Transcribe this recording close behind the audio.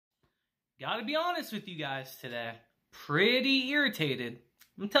Gotta be honest with you guys today. Pretty irritated.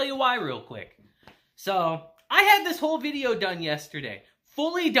 I'm gonna tell you why real quick. So, I had this whole video done yesterday.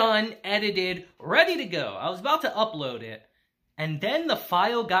 Fully done, edited, ready to go. I was about to upload it. And then the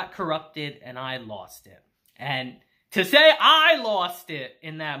file got corrupted and I lost it. And to say I lost it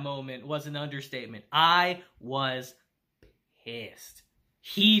in that moment was an understatement. I was pissed.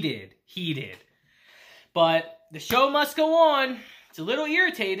 Heated. But the show must go on. It's a little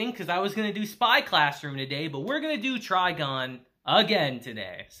irritating because I was going to do Spy Classroom today, but we're going to do Trigun again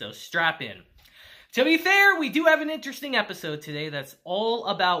today. So strap in. To be fair, we do have an interesting episode today that's all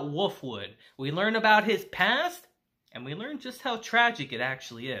about Wolfwood. We learn about his past, and we learn just how tragic it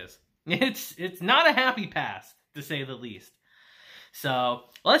actually is. It's not a happy past, to say the least. So,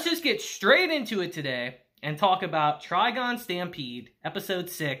 let's just get straight into it today and talk about Trigun Stampede, episode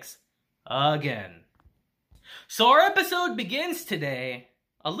 6, again. So our episode begins today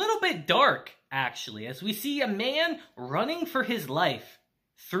a little bit dark, actually, as we see a man running for his life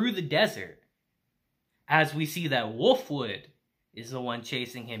through the desert. As we see that Wolfwood is the one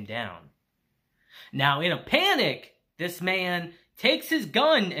chasing him down. Now, in a panic, this man takes his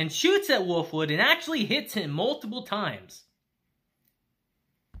gun and shoots at Wolfwood and actually hits him multiple times.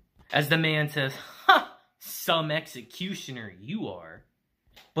 As the man says, "Ha! Some executioner you are."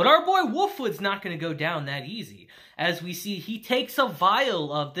 But our boy Wolfwood's not going to go down that easy. As we see, he takes a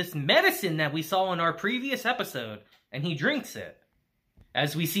vial of this medicine that we saw in our previous episode, and he drinks it.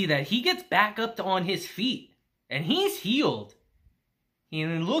 As we see that he gets back up on his feet, and he's healed. He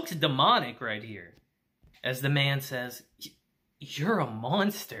looks demonic right here. As the man says, "You're a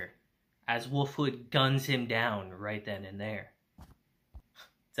monster," as Wolfwood guns him down right then and there.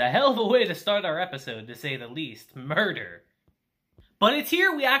 It's a hell of a way to start our episode, to say the least. Murder. But it's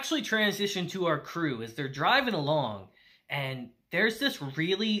here we actually transition to our crew as they're driving along, and there's this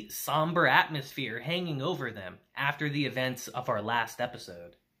really somber atmosphere hanging over them after the events of our last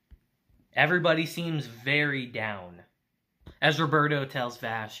episode. Everybody seems very down. As Roberto tells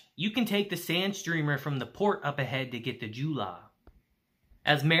Vash, "You can take the sand streamer from the port up ahead to get the Jula."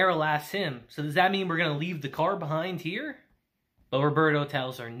 As Meryl asks him, "So does that mean we're going to leave the car behind here?" But Roberto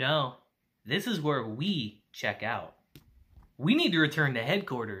tells her, "No, this is where we check out. We need to return to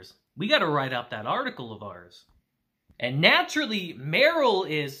headquarters. We got to write up that article of ours." And naturally, Meryl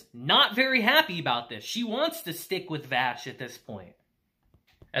is not very happy about this. She wants to stick with Vash at this point.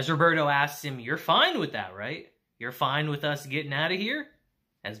 As Roberto asks him, "You're fine with that, right? You're fine with us getting out of here?"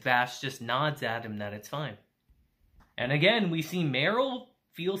 As Vash just nods at him that it's fine. And again, we see Meryl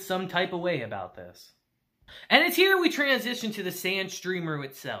feel some type of way about this. And it's here we transition to the sand streamer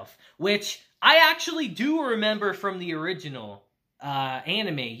itself, which I actually do remember from the original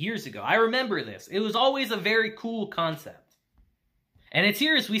anime years ago. I remember this. It was always a very cool concept. And it's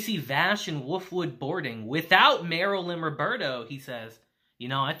here as we see Vash and Wolfwood boarding without Meryl and Roberto. He says,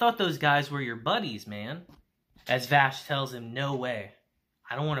 I thought those guys were your buddies, man." As Vash tells him, "No way.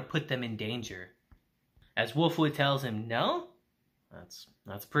 I don't want to put them in danger." As Wolfwood tells him, "No?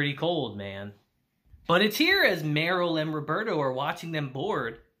 That's pretty cold, man." But it's here as Meryl and Roberto are watching them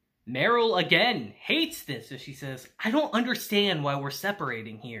board. Meryl, again, hates this as she says, "I don't understand why we're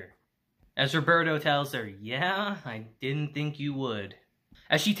separating here." As Roberto tells her, "Yeah, I didn't think you would."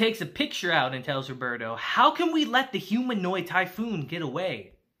 As she takes a picture out and tells Roberto, "How can we let the humanoid typhoon get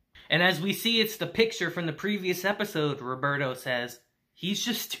away?" And as we see it's the picture from the previous episode, Roberto says, "He's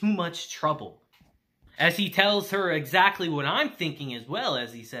just too much trouble." As he tells her exactly what I'm thinking as well,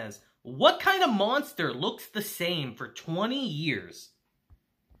 as he says, "What kind of monster looks the same for 20 years?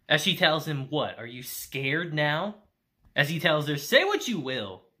 As she tells him, "What, are you scared now?" As he tells her, "Say what you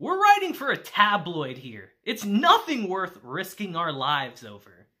will. We're writing for a tabloid here. It's nothing worth risking our lives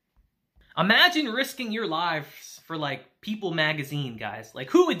over." Imagine risking your lives for, People magazine, guys.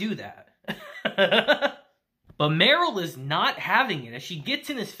 Who would do that? But Meryl is not having it as she gets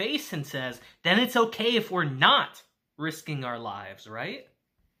in his face and says, "Then it's okay if we're not risking our lives, right?"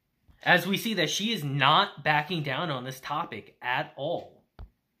 As we see that she is not backing down on this topic at all.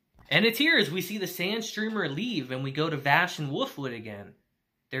 And it's here as we see the sand streamer leave and we go to Vash and Wolfwood again.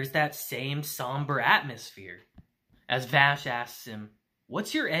 There's that same somber atmosphere. As Vash asks him,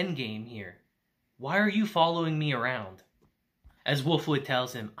 "What's your end game here? Why are you following me around?" As Wolfwood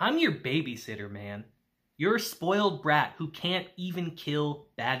tells him, "I'm your babysitter, man. You're a spoiled brat who can't even kill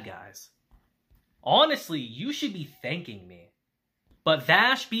bad guys. Honestly, you should be thanking me." But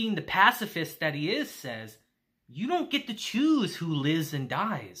Vash, being the pacifist that he is, says, "You don't get to choose who lives and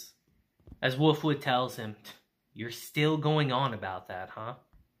dies." As Wolfwood tells him, "You're still going on about that, huh?"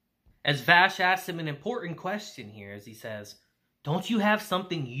 As Vash asks him an important question here, as he says, Don't you have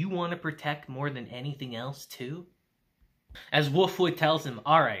something you want to protect more than anything else, too? As Wolfwood tells him,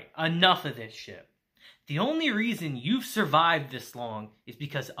 alright, enough of this shit. The only reason you've survived this long is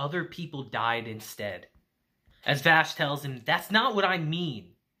because other people died instead. As Vash tells him, that's not what I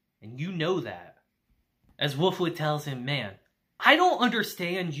mean, and you know that. As Wolfwood tells him, man, I don't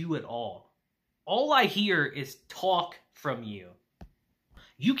understand you at all. All I hear is talk from you.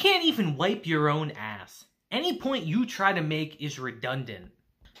 You can't even wipe your own ass. Any point you try to make is redundant.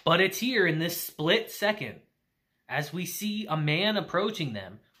 But it's here in this split second, as we see a man approaching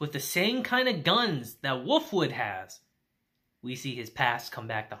them with the same kind of guns that Wolfwood has. We see his past come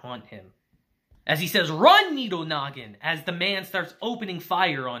back to haunt him. As he says, run, Needle Noggin, as the man starts opening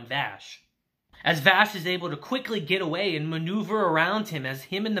fire on Vash. As Vash is able to quickly get away and maneuver around him as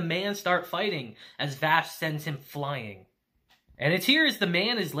him and the man start fighting, as Vash sends him flying. And it's here as the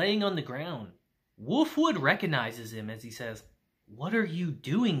man is laying on the ground. Wolfwood recognizes him as he says, what are you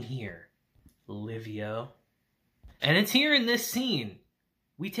doing here, Livio? And it's here in this scene,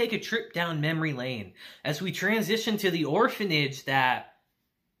 we take a trip down memory lane as we transition to the orphanage that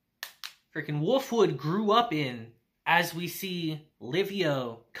freaking Wolfwood grew up in, as we see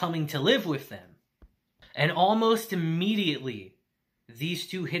Livio coming to live with them. And almost immediately, these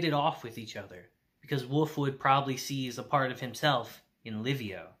two hit it off with each other, because Wolfwood probably sees a part of himself in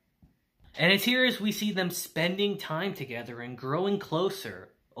Livio. And it's here as we see them spending time together and growing closer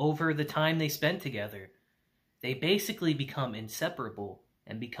over the time they spent together. They basically become inseparable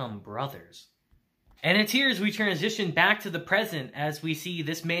and become brothers. And it's here as we transition back to the present as we see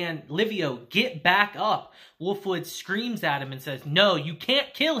this man, Livio, get back up. Wolfwood screams at him and says, no, you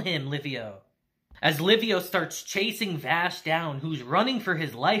can't kill him, Livio. As Livio starts chasing Vash down, who's running for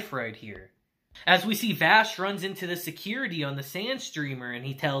his life right here. As we see Vash runs into the security on the sand streamer and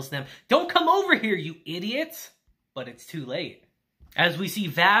he tells them, don't come over here, you idiots! But it's too late. As we see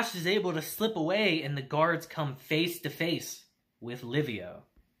Vash is able to slip away and the guards come face to face with Livio.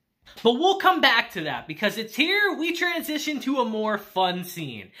 But we'll come back to that because it's here we transition to a more fun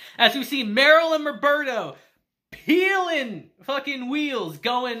scene. As we see Meryl and Roberto peeling fucking wheels,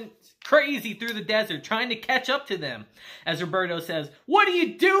 going crazy through the desert, trying to catch up to them. As Roberto says, what are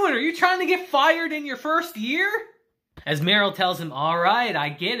you doing? Are you trying to get fired in your first year? As Meryl tells him, alright, I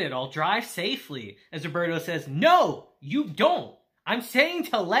get it, I'll drive safely. As Roberto says, no, you don't. I'm saying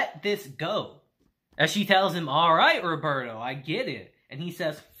to let this go. As she tells him, alright, Roberto, I get it. And he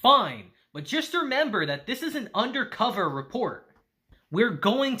says, fine, but just remember that this is an undercover report. We're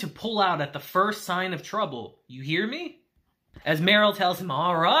going to pull out at the first sign of trouble. You hear me? As Meryl tells him,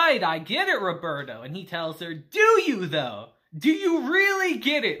 alright, I get it, Roberto. And he tells her, do you though? Do you really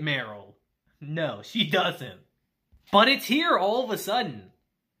get it, Meryl? No, she doesn't. But it's here all of a sudden.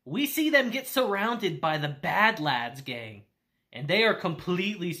 We see them get surrounded by the Bad Lads gang. And they are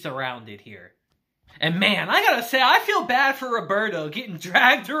completely surrounded here. And man, I gotta say, I feel bad for Roberto getting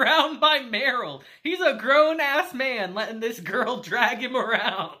dragged around by Meryl. He's a grown-ass man letting this girl drag him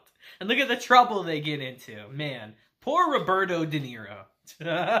around. And look at the trouble they get into. Man, poor Roberto De Niro.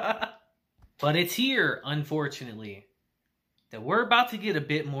 But it's here, unfortunately, that we're about to get a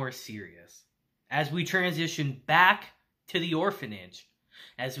bit more serious. As we transition back to the orphanage.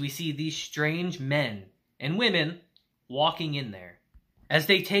 As we see these strange men and women walking in there. As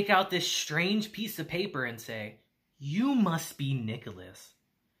they take out this strange piece of paper and say, you must be Nicholas.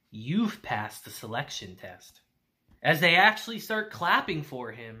 You've passed the selection test. As they actually start clapping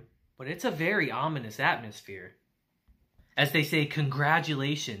for him, but it's a very ominous atmosphere. As they say,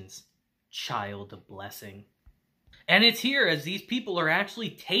 congratulations, child of blessing. And it's here as these people are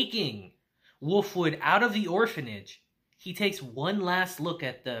actually taking Wolfwood out of the orphanage. He takes one last look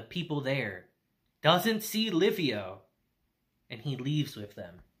at the people there, doesn't see Livio, and he leaves with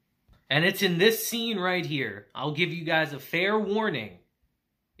them. And it's in this scene right here. I'll give you guys a fair warning.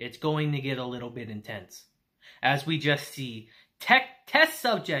 It's going to get a little bit intense. As we just see test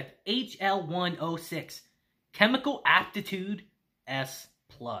subject HL106. Chemical aptitude S+.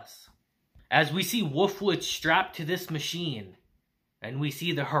 As we see Wolfwood strapped to this machine. And we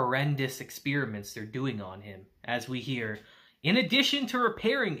see the horrendous experiments they're doing on him. As we hear, in addition to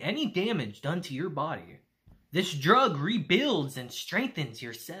repairing any damage done to your body, this drug rebuilds and strengthens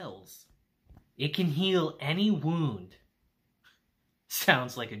your cells. It can heal any wound.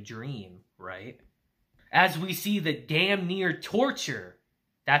 Sounds like a dream, right? As we see the damn near torture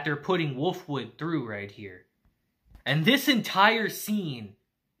that they're putting Wolfwood through right here. And this entire scene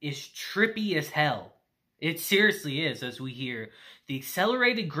is trippy as hell. It seriously is, as we hear, the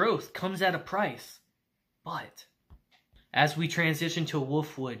accelerated growth comes at a price. But as we transition to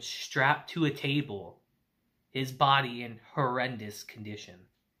Wolfwood strapped to a table, his body in horrendous condition.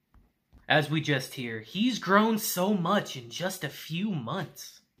 As we just hear, he's grown so much in just a few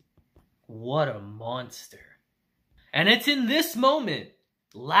months. What a monster. And it's in this moment,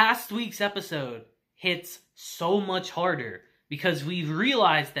 last week's episode hits so much harder because we've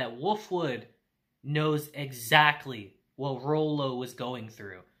realized that Wolfwood knows exactly what Rollo was going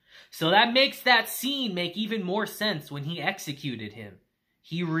through. So that makes that scene make even more sense when he executed him.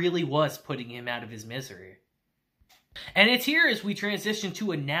 He really was putting him out of his misery. And it's here as we transition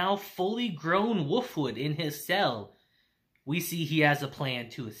to a now fully grown Wolfwood in his cell. We see he has a plan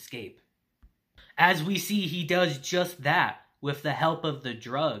to escape. As we see, he does just that with the help of the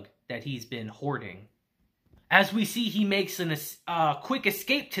drug that he's been hoarding. As we see, he makes a quick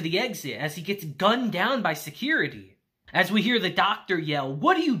escape to the exit as he gets gunned down by security. As we hear the doctor yell,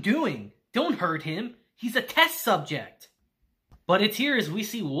 "What are you doing? Don't hurt him. He's a test subject." But it's here as we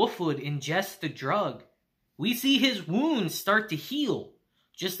see Wolfwood ingest the drug. We see his wounds start to heal,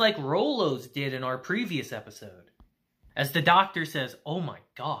 just like Rollo's did in our previous episode. As the doctor says, "Oh my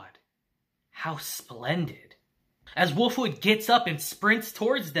god, how splendid." As Wolfwood gets up and sprints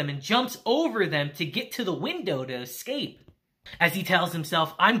towards them and jumps over them to get to the window to escape. As he tells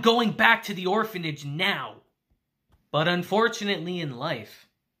himself, "I'm going back to the orphanage now." But unfortunately in life,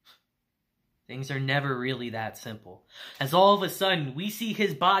 things are never really that simple. As all of a sudden, we see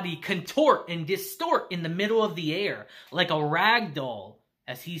his body contort and distort in the middle of the air, like a rag doll,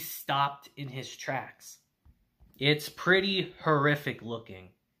 as he's stopped in his tracks. It's pretty horrific looking.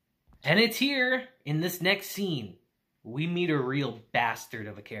 And it's here, in this next scene, we meet a real bastard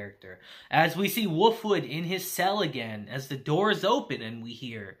of a character. As we see Wolfwood in his cell again, as the doors open and we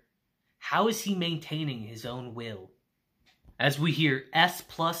hear, how is he maintaining his own will? As we hear, S+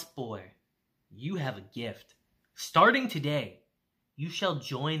 boy, you have a gift. Starting today, you shall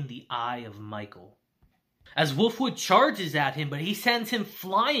join the Eye of Michael. As Wolfwood charges at him, but he sends him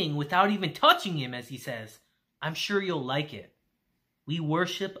flying without even touching him as he says, "I'm sure you'll like it. We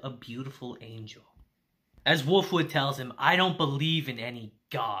worship a beautiful angel." As Wolfwood tells him, "I don't believe in any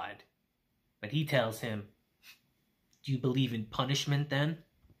god." But he tells him, "Do you believe in punishment then?"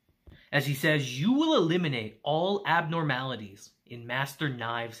 As he says, "You will eliminate all abnormalities in Master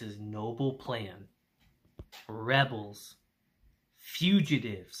Knives' noble plan. Rebels,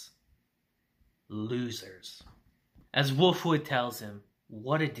 fugitives, losers." As Wolfwood tells him,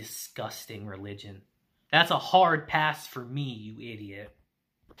 "What a disgusting religion. That's a hard pass for me, you idiot."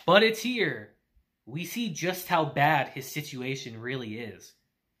 But it's here we see just how bad his situation really is.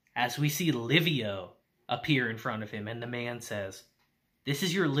 As we see Livio appear in front of him, and the man says, "This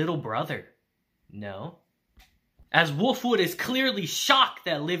is your little brother, no?" As Wolfwood is clearly shocked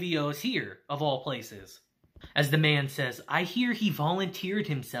that Livio is here, of all places. As the man says, "I hear he volunteered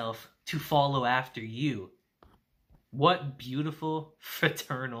himself to follow after you." What beautiful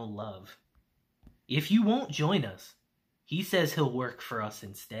fraternal love. If you won't join us, he says he'll work for us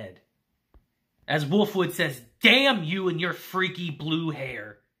instead. As Wolfwood says, "Damn you and your freaky blue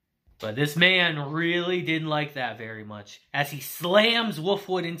hair." But this man really didn't like that very much, as he slams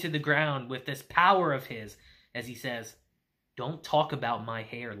Wolfwood into the ground with this power of his, as he says, "Don't talk about my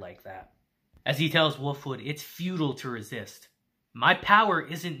hair like that." As he tells Wolfwood, "It's futile to resist. My power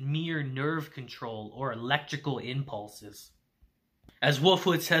isn't mere nerve control or electrical impulses." As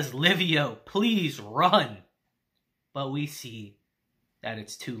Wolfwood says, "Livio, please run." But we see that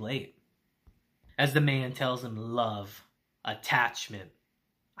it's too late. As the man tells him, "Love, attachment,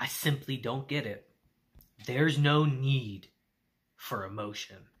 I simply don't get it. There's no need for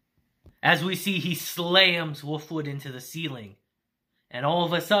emotion." As we see, he slams Wolfwood into the ceiling. And all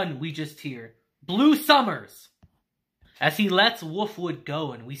of a sudden, we just hear, "Blue Summers!" As he lets Wolfwood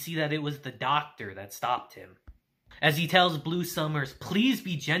go, and we see that it was the doctor that stopped him. As he tells Blue Summers, "Please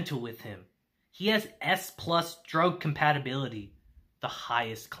be gentle with him. He has S+ drug compatibility, the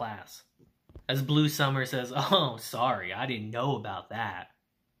highest class." As Blue Summer says, "Oh, sorry, I didn't know about that,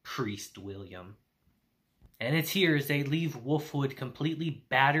 Priest William." And it's here as they leave Wolfwood completely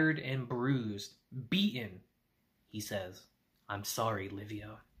battered and bruised, beaten. He says, "I'm sorry,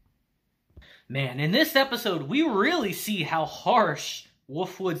 Livio." Man, in this episode, we really see how harsh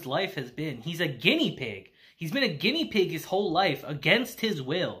Wolfwood's life has been. He's a guinea pig. He's been a guinea pig his whole life against his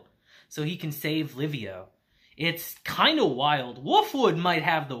will, so he can save Livio. It's kind of wild. Wolfwood might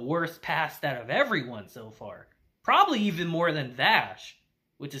have the worst past out of everyone so far. Probably even more than Vash,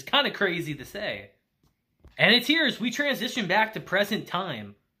 which is kind of crazy to say. And it's here as we transition back to present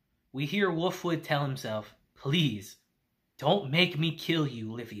time. We hear Wolfwood tell himself, "Please, don't make me kill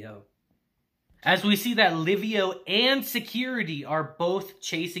you, Livio." As we see that Livio and security are both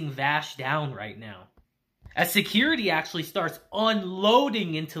chasing Vash down right now. As security actually starts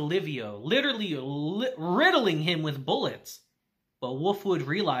unloading into Livio, literally riddling him with bullets. But Wolfwood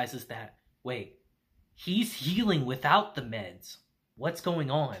realizes that, wait, he's healing without the meds. What's going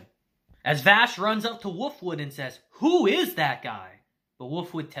on? As Vash runs up to Wolfwood and says, "Who is that guy?" But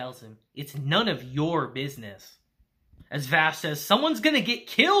Wolfwood tells him, "It's none of your business." As Vash says, "Someone's gonna get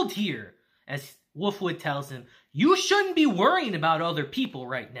killed here." As Wolfwood tells him, "You shouldn't be worrying about other people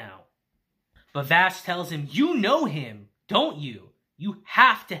right now." But Vash tells him, "You know him, don't you? You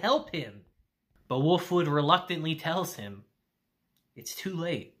have to help him." But Wolfwood reluctantly tells him, "It's too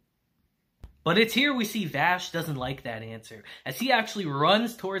late." But it's here we see Vash doesn't like that answer, as he actually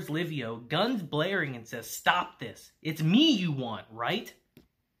runs towards Livio, guns blaring, and says, "Stop this. It's me you want, right?"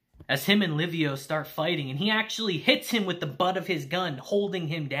 As him and Livio start fighting, and he actually hits him with the butt of his gun, holding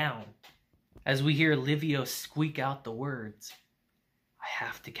him down. As we hear Livio squeak out the words, "I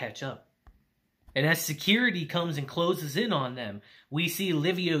have to catch up." And as security comes and closes in on them, we see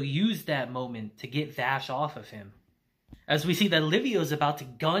Livio use that moment to get Vash off of him. As we see that Livio's about to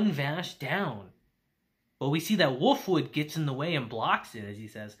gun Vash down. But we see that Wolfwood gets in the way and blocks it as he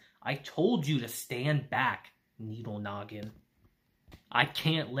says, "I told you to stand back, Needle Noggin. I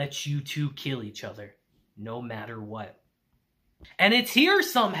can't let you two kill each other, no matter what." And it's here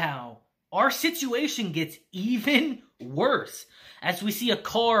somehow our situation gets even worse. As we see a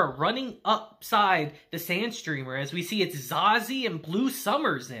car running upside the Sandstreamer, as we see it's Zazie and Blue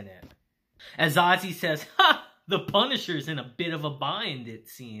Summers in it. As Zazie says, "Ha! The Punisher's in a bit of a bind, it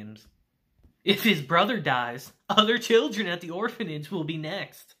seems. If his brother dies, other children at the orphanage will be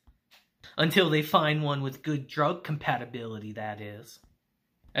next. Until they find one with good drug compatibility, that is."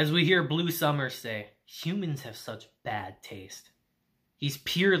 As we hear Blue Summers say, "Humans have such bad taste. He's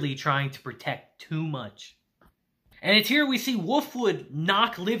purely trying to protect too much." And it's here we see Wolfwood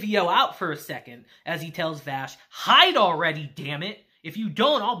knock Livio out for a second, as he tells Vash, "Hide already, damn it! If you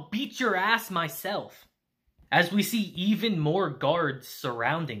don't, I'll beat your ass myself." As we see even more guards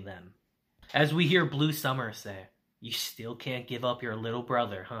surrounding them. As we hear Blue Summer say, "You still can't give up your little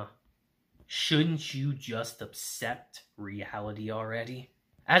brother, huh? Shouldn't you just accept reality already?"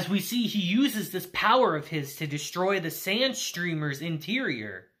 As we see he uses this power of his to destroy the Sandstreamer's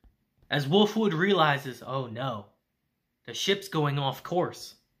interior. As Wolfwood realizes, oh no, the ship's going off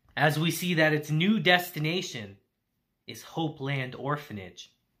course. As we see that its new destination is Hopeland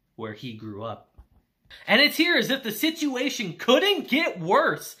Orphanage, where he grew up. And it's here as if the situation couldn't get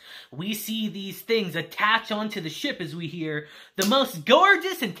worse. We see these things attach onto the ship as we hear, "The most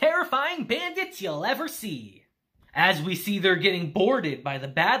gorgeous and terrifying bandits you'll ever see." As we see they're getting boarded by the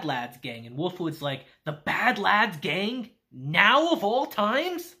Bad Lads gang, and Wolfwood's like, "The Bad Lads gang? Now of all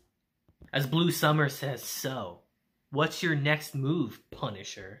times?" As Blue Summer says, "So, what's your next move,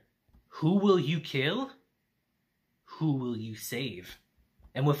 Punisher? Who will you kill? Who will you save?"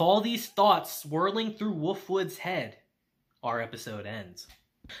 And with all these thoughts swirling through Wolfwood's head, our episode ends.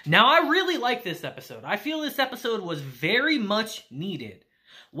 Now, I really like this episode. I feel this episode was very much needed.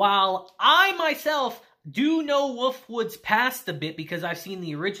 While I myself do know Wolfwood's past a bit because I've seen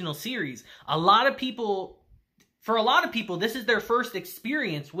the original series, for a lot of people, this is their first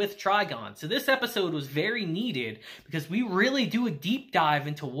experience with Trigun. So this episode was very needed because we really do a deep dive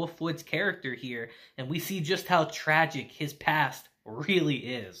into Wolfwood's character here, and we see just how tragic his past really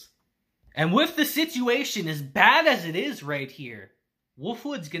is. And with the situation as bad as it is right here,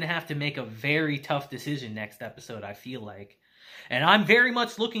 Wolfwood's gonna have to make a very tough decision next episode, I feel like. And I'm very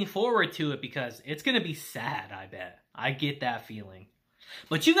much looking forward to it because it's gonna be sad, I bet. I get that feeling.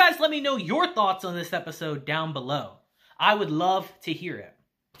 But you guys let me know your thoughts on this episode down below. I would love to hear it.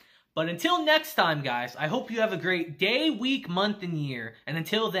 But until next time, guys, I hope you have a great day, week, month, and year. And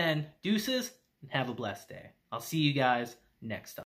until then, deuces, and have a blessed day. I'll see you guys next time.